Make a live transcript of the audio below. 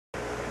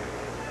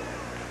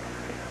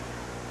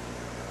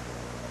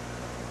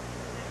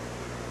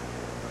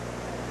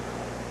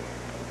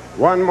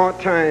One more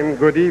time,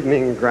 good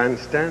evening,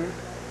 Grandstand.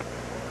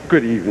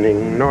 Good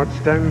evening, North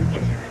Stand.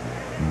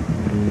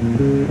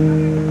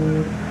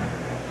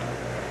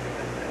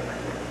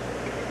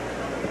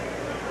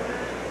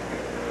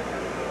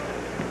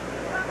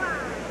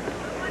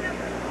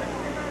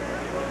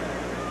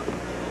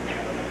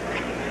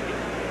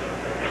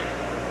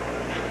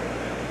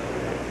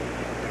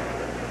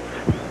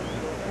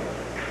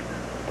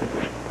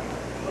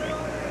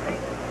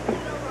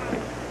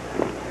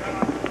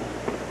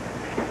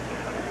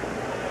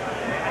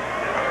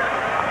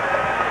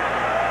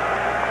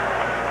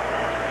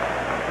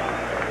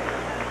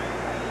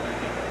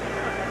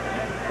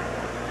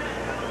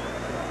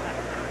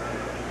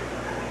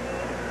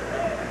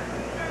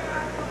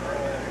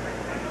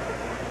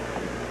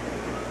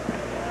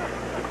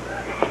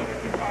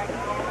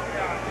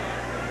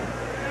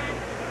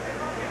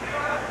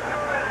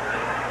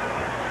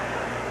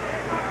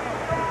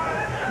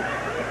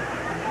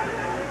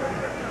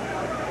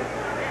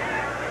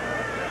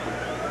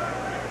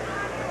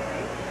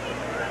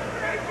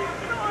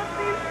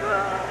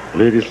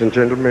 Ladies and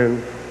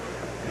gentlemen,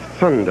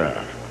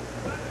 Thunder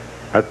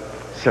at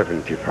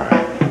 75.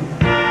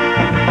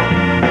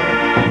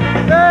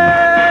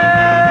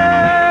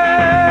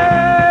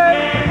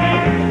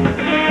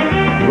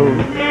 Boom,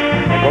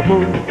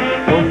 boom,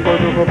 boom, boom,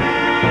 boom, boom.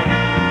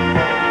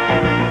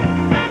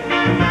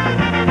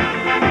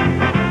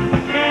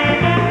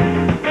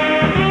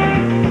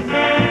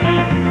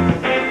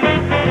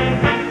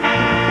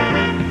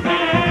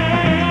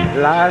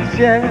 Last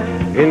year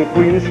in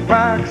Queen's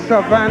Park,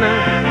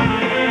 Savannah,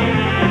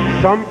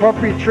 some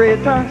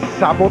perpetrator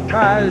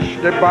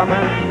sabotaged the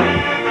bomber.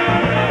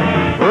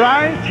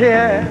 Right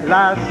here,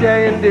 last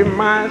year in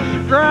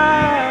Dimanche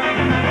Gras,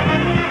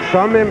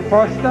 some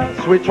imposter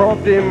switch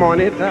off the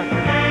monitor.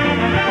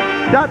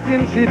 That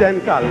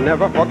incident I'll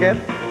never forget.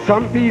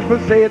 Some people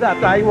say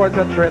that I was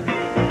a threat.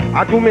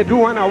 I do me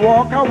do and I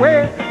walk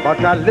away, but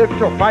I live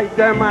to fight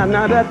them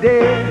another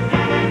day.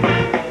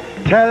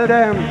 Tell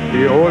them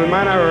the old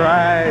man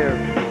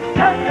arrived,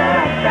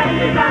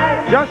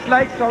 just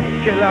like some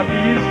killer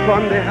bees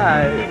from the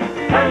hive.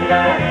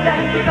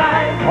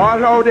 All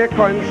how they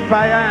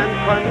conspire and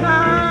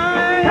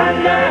connive.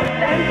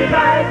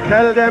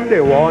 Tell them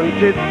they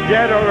want it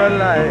dead or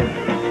alive.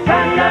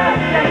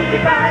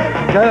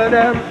 Tell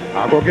them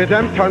I go get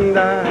them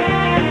thunder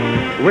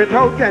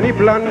without any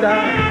blunder,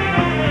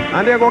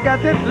 and they go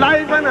get it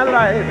live and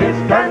alive. It's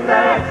Thunder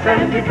at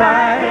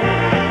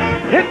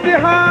 75. Hit the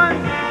horn.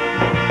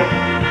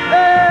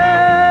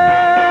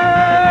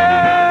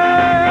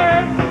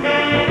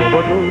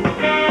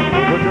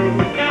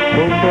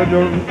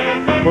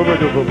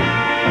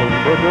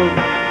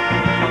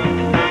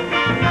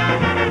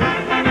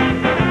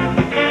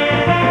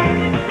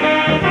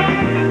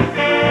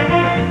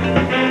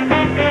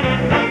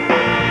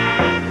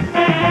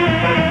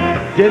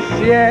 This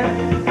year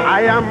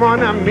I am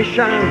on a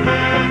mission,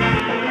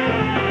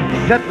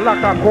 set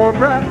like a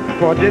cobra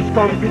for this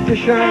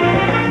competition.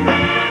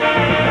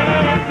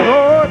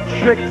 No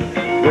tricks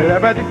will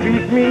ever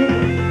defeat me.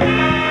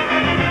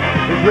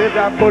 With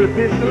a bull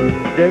pistol,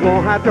 they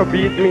gon' have to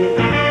beat me.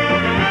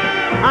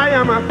 I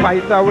am a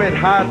fighter with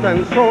heart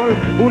and soul,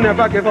 who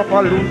never give up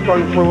or lose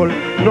control.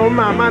 No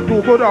mama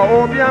too good or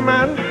obia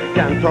man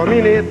can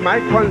terminate my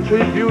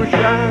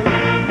contribution.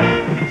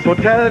 So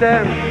tell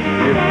them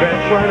the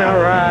veteran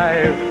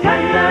arrive,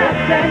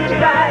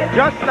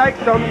 just like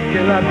some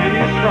killer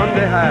bees from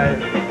the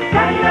hive.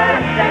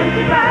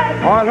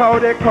 All how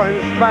they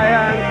conspire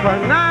and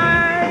connive.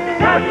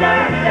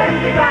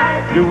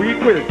 The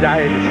weak will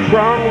die, the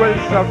strong will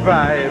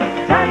survive.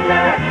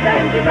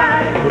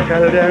 So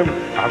tell them,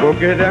 I go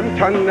get them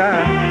thunder.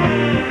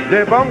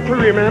 They're bound to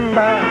remember,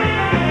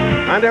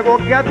 and they go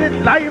get it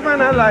live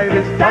and alive.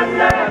 It's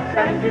Thunder at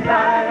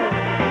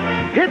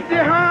 75. Hit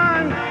the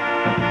horn.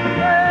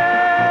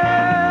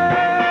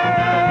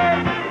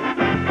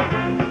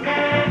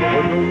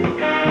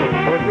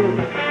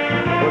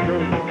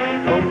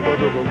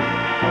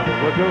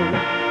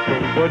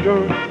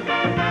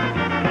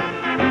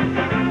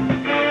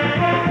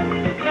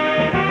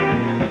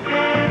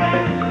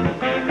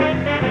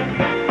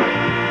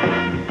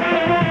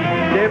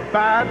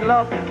 Bad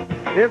luck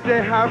if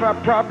they have a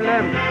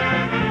problem.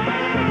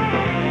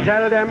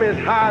 Tell them it's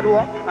hard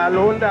work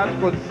alone that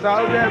could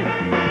solve them.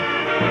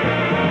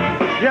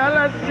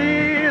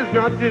 Jealousy is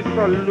not the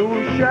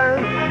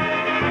solution.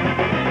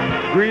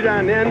 Greed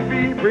and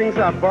envy brings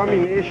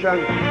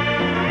abomination.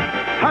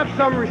 Have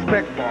some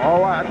respect for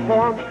our art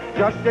form.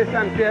 Justice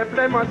and fair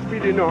play must be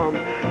the norm.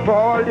 For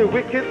all the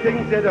wicked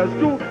things they does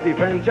do, the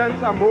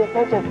vengeance and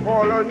moko will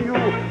fall on you.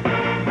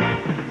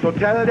 So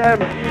tell them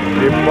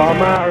the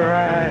bomber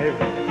arrived,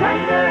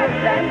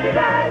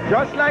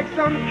 just like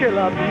some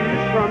killer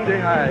bees from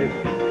the hive.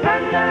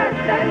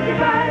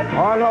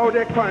 All how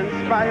they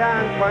conspire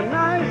and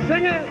connive.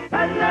 Sing it.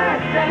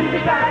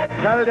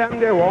 Tell them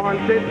they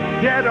want it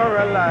dead or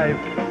alive.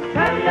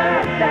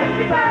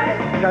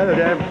 Tell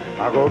them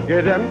I go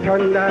get them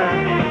thunder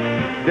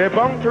They're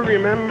bound to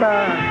remember,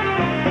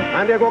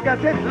 and they go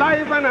get it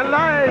live and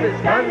alive.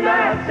 It's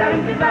Thunder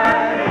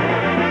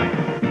 75.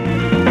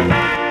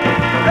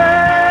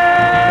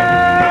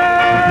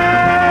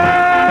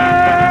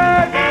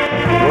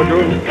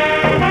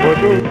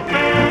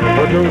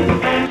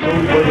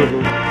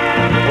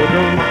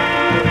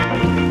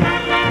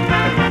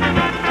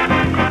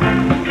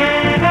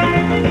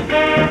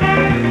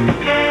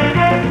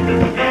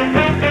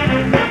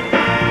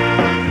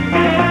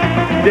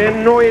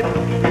 They know it,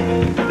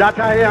 that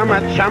I am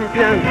a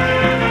champion,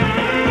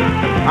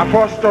 a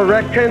force to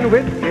reckon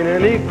with in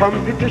any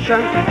competition.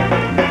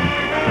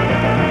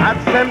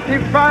 At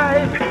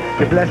 75,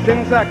 the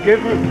blessings are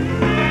given.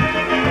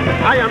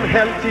 I am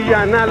healthy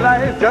and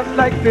alive, just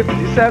like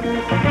 57.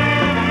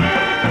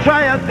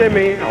 Try as they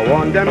may, I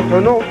want them to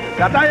know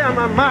that I am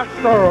a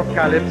master of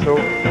calypso.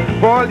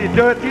 For all the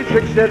dirty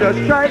tricks they just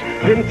try,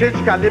 vintage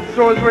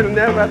calypsos will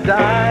never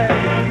die.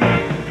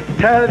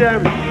 Tell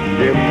them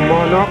the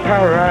monarch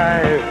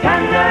arrived,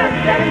 Thunder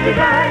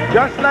 75.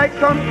 just like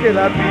some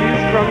killer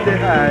bees from the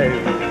hive.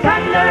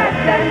 Thunder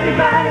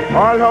 75.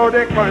 All how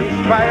they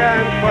conspire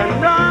and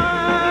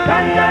connive.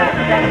 Thunder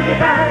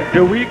 75.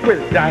 The weak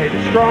will die,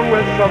 the strong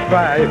will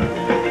survive.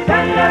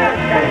 Thunder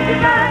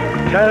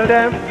 75. Tell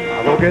them,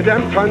 I will give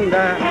them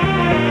thunder.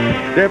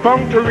 They're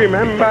bound to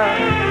remember,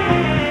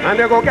 and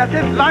they go get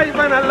it live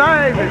and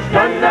alive. It's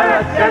Thunder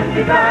at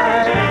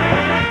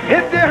 75.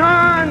 Hit the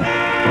hands.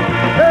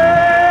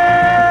 Hey!